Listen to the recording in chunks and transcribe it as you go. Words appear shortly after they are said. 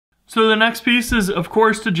So the next piece is, of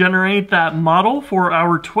course, to generate that model for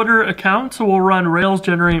our Twitter account. So we'll run Rails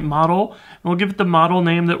generate model, and we'll give it the model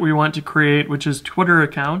name that we want to create, which is Twitter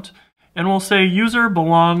account. And we'll say user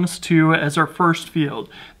belongs to as our first field.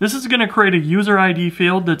 This is going to create a user ID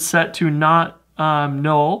field that's set to not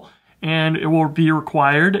null, and it will be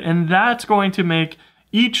required. And that's going to make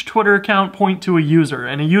each Twitter account point to a user.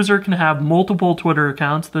 And a user can have multiple Twitter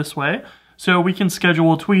accounts this way. So we can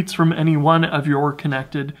schedule tweets from any one of your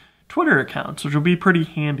connected Twitter accounts, which will be pretty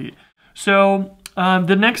handy. So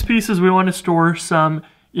the next piece is we want to store some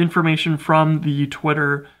information from the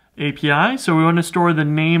Twitter API. So we want to store the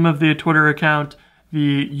name of the Twitter account,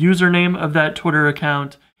 the username of that Twitter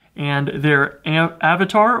account, and their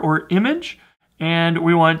avatar or image. And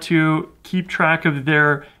we want to keep track of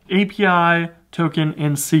their API token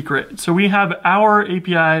and secret. So we have our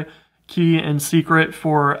API key and secret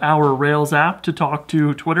for our Rails app to talk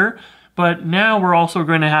to Twitter. But now we're also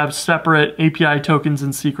going to have separate API tokens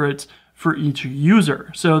and secrets for each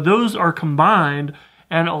user. So those are combined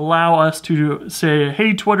and allow us to say,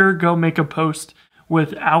 hey, Twitter, go make a post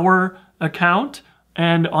with our account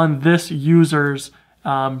and on this user's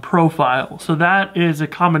profile. So that is a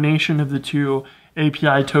combination of the two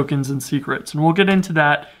API tokens and secrets. And we'll get into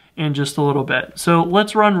that in just a little bit. So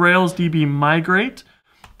let's run Rails DB migrate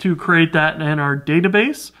to create that in our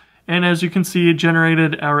database. And as you can see, it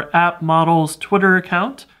generated our app models Twitter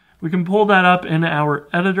account. We can pull that up in our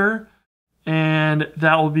editor, and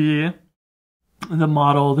that will be the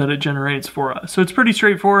model that it generates for us. So it's pretty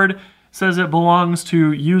straightforward. It says it belongs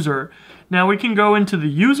to user. Now we can go into the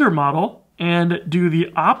user model and do the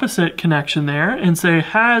opposite connection there and say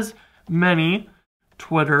has many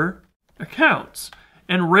Twitter accounts.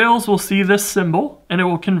 And Rails will see this symbol and it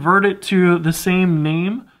will convert it to the same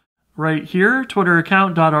name right here, Twitter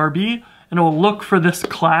account.rb, and it will look for this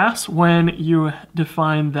class when you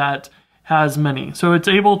define that has many. So it's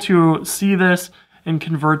able to see this and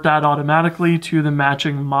convert that automatically to the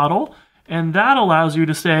matching model. And that allows you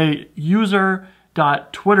to say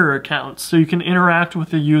user.Twitter accounts. So you can interact with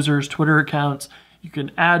the user's Twitter accounts. You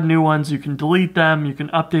can add new ones, you can delete them, you can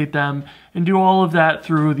update them, and do all of that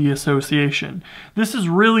through the association. This is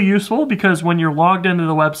really useful because when you're logged into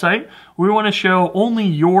the website, we want to show only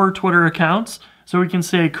your Twitter accounts. So we can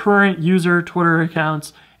say current user Twitter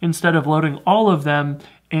accounts instead of loading all of them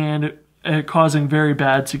and causing very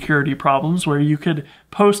bad security problems where you could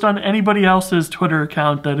post on anybody else's Twitter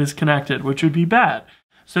account that is connected, which would be bad.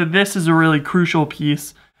 So this is a really crucial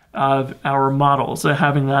piece of our models,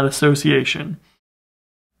 having that association.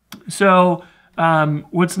 So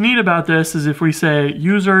what's neat about this is if we say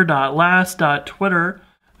user.last.twitter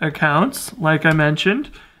accounts, like I mentioned,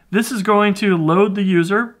 this is going to load the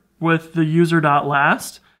user with the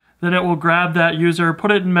user.last. Then it will grab that user,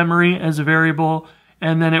 put it in memory as a variable,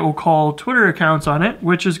 and then it will call Twitter accounts on it,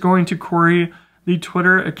 which is going to query the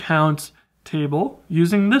Twitter accounts table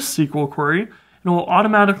using this SQL query. And it will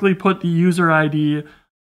automatically put the user ID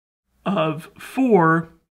of 4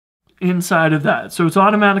 inside of that. So it's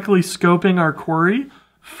automatically scoping our query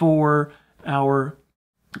for our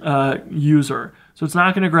user. So it's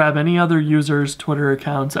not going to grab any other user's Twitter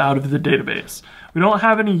accounts out of the database. We don't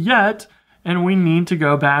have any yet, and we need to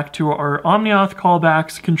go back to our OmniAuth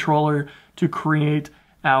callbacks controller to create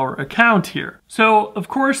our account here. So of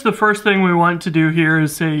course, the first thing we want to do here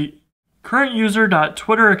is say current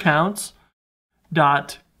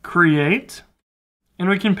user.twitteraccounts.create. And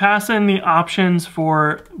we can pass in the options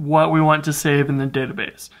for what we want to save in the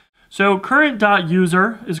database. So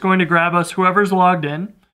current.user is going to grab us whoever's logged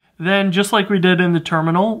in. Then just like we did in the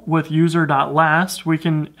terminal with user.last, we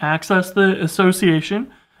can access the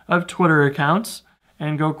association of Twitter accounts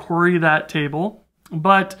and go query that table.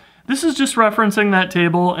 But this is just referencing that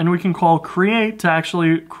table, and we can call create to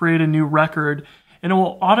actually create a new record, and it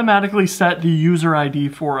will automatically set the user ID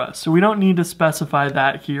for us. So we don't need to specify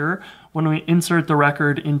that here when we insert the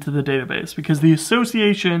record into the database because the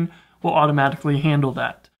association will automatically handle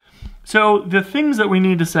that. So the things that we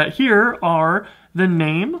need to set here are the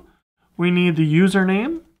name, we need the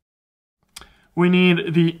username, we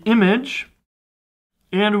need the image,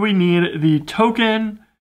 and we need the token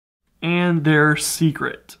and their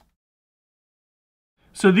secret.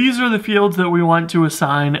 So these are the fields that we want to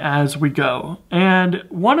assign as we go. And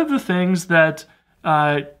one of the things that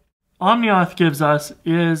OmniAuth gives us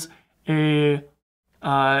is a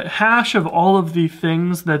hash of all of the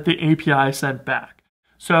things that the API sent back.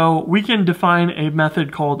 So we can define a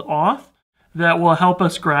method called auth that will help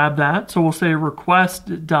us grab that. So we'll say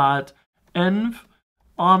request.env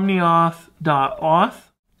omniauth.auth,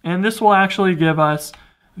 and this will actually give us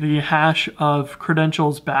the hash of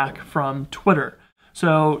credentials back from Twitter.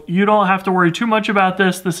 So you don't have to worry too much about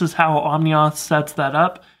this. This is how OmniAuth sets that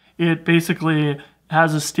up. It basically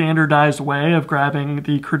has a standardized way of grabbing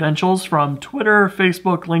the credentials from Twitter,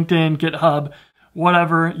 Facebook, LinkedIn, GitHub,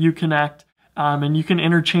 whatever you connect, and you can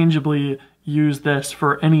interchangeably use this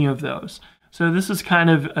for any of those. So this is kind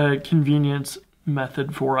of a convenience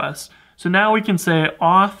method for us. So now we can say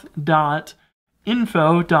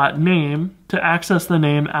auth.info.name to access the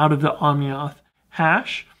name out of the OmniAuth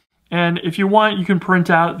hash. And if you want, you can print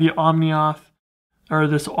out the OmniAuth, or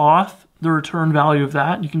this auth, the return value of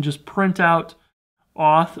that. You can just print out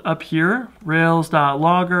auth up here,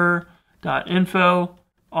 rails.logger.info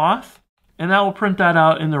auth, and that will print that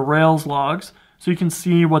out in the Rails logs so you can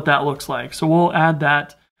see what that looks like. So we'll add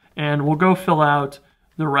that and we'll go fill out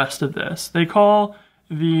the rest of this. They call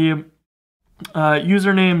the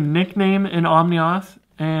username nickname in OmniAuth,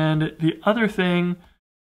 and the other thing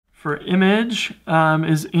for image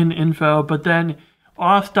is in info, but then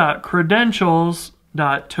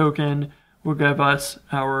auth.credentials.token will give us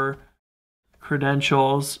our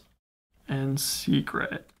credentials and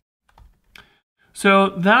secret. So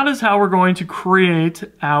that is how we're going to create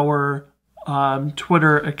our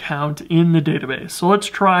Twitter account in the database. So let's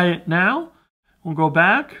try it now. We'll go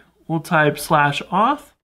back, we'll type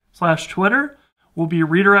 /auth/Twitter. We'll be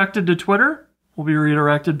redirected to Twitter. We'll be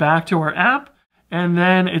redirected back to our app, and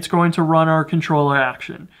then it's going to run our controller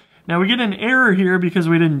action. Now we get an error here because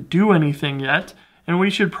we didn't do anything yet, and we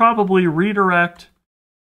should probably redirect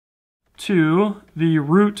to the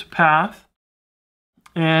root path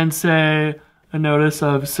and say a notice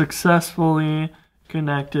of successfully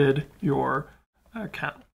connected your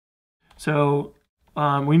account. So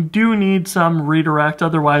we do need some redirect,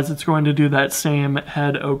 otherwise it's going to do that same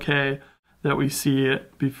head OK that we see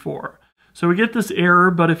before. So we get this error,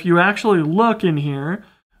 but if you actually look in here,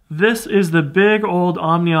 this is the big old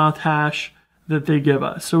OmniAuth hash that they give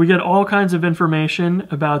us. So we get all kinds of information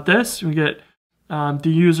about this. We get the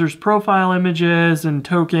user's profile images and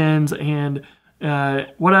tokens and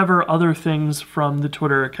whatever other things from the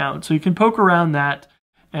Twitter account. So you can poke around that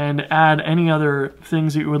and add any other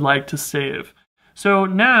things that you would like to save. So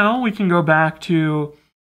now we can go back to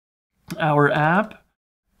our app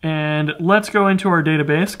and let's go into our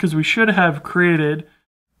database because we should have created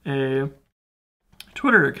a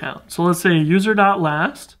Twitter account. So let's say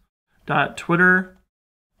user.last.Twitter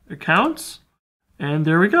accounts, and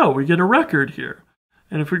there we go. We get a record here.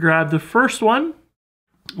 And if we grab the first one,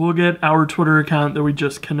 we'll get our Twitter account that we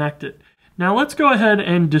just connected. Now let's go ahead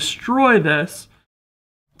and destroy this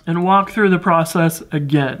and walk through the process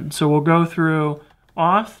again. So we'll go through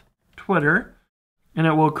auth Twitter, and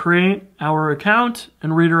it will create our account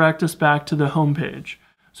and redirect us back to the home page.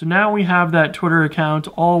 So now we have that Twitter account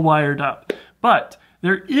all wired up. But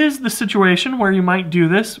there is the situation where you might do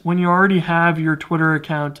this when you already have your Twitter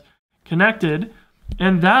account connected,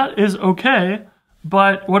 and that is okay,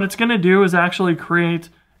 but what it's going to do is actually create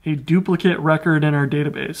a duplicate record in our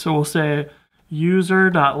database. So we'll say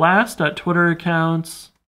user.last.Twitter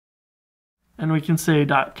accounts, and we can say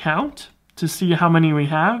 .count to see how many we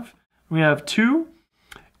have. We have 2,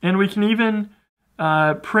 and we can even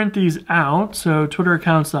print these out. So Twitter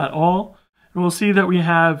accounts.all, and we'll see that we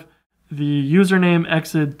have the username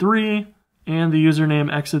exid3 and the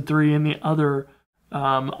username exid3 in the other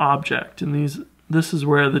object. And this is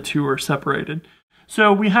where the 2 are separated.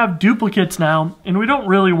 So we have duplicates now, and we don't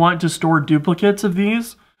really want to store duplicates of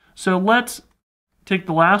these. So let's take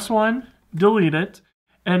the last one, delete it,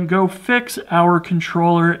 and go fix our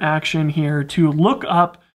controller action here to look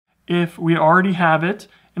up if we already have it.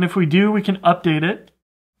 And if we do, we can update it.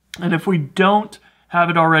 And if we don't have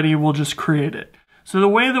it already, we'll just create it. So the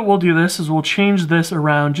way that we'll do this is we'll change this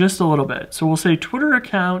around just a little bit. So we'll say Twitter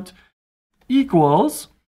account equals,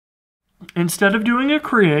 instead of doing a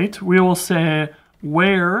create, we will say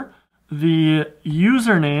where the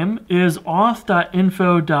username is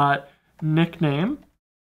auth.info.nickname.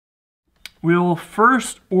 We will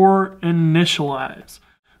first or initialize.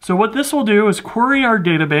 So what this will do is query our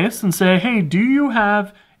database and say, hey, do you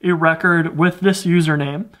have a record with this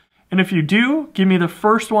username? And if you do, give me the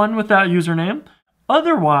first one with that username.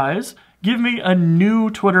 Otherwise, give me a new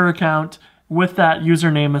Twitter account with that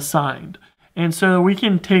username assigned. And so we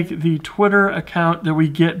can take the Twitter account that we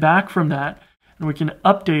get back from that, and we can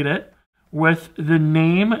update it with the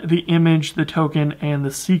name, the image, the token, and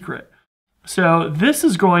the secret. So this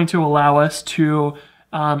is going to allow us to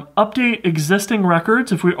update existing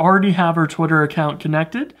records if we already have our Twitter account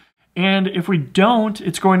connected. And if we don't,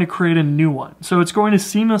 it's going to create a new one. So it's going to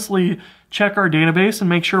seamlessly check our database and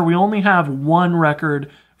make sure we only have one record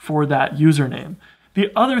for that username.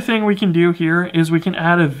 The other thing we can do here is we can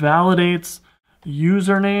add a validates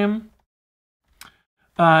username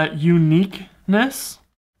uniqueness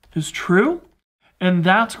is true, and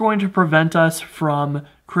that's going to prevent us from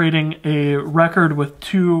creating a record with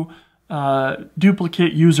two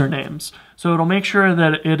duplicate usernames. So it'll make sure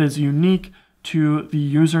that it is unique to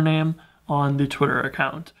the username on the Twitter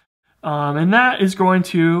account. And that is going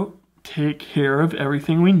to take care of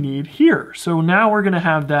everything we need here. So now we're going to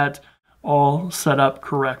have that all set up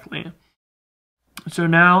correctly. So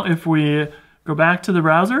now if we go back to the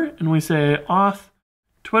browser and we say auth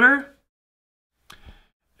Twitter,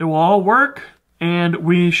 it will all work, and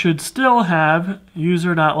we should still have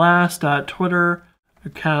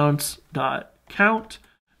user.last.twitteraccounts.count,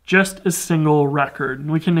 just a single record.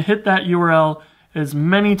 And we can hit that URL as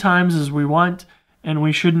many times as we want, and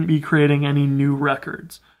we shouldn't be creating any new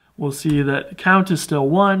records. We'll see that count is still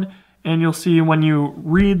 1, and you'll see when you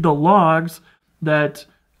read the logs that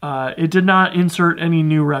it did not insert any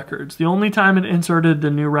new records. The only time it inserted the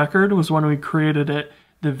new record was when we created it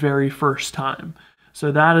the very first time.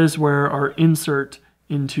 So that is where our insert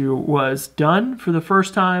into was done for the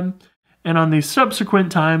first time. And on the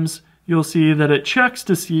subsequent times, you'll see that it checks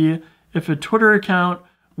to see if a Twitter account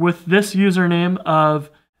with this username of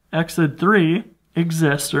exid3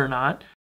 exists or not.